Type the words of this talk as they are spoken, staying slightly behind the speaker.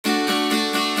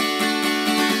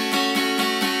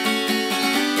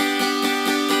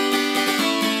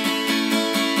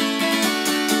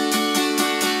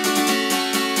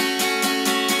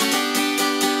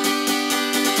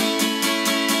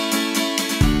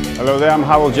Hello there, I'm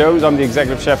Harold Jones. I'm the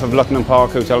Executive Chef of Lucknow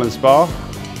Park Hotel and Spa.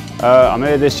 I'm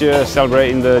here this year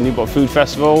celebrating the Newport Food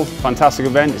Festival. Fantastic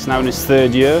event, it's now in its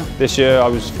third year. This year I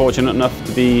was fortunate enough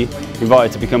to be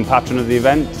invited to become patron of the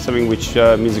event, something which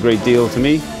means a great deal to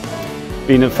me.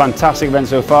 Been a fantastic event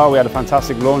so far. We had a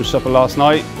fantastic launch supper last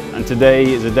night, and today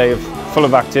is a day full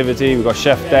of activity. We've got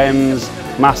chef dems,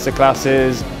 master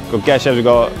classes, we've got guest chefs, we've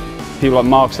got people like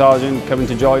Mark Sargent coming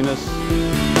to join us.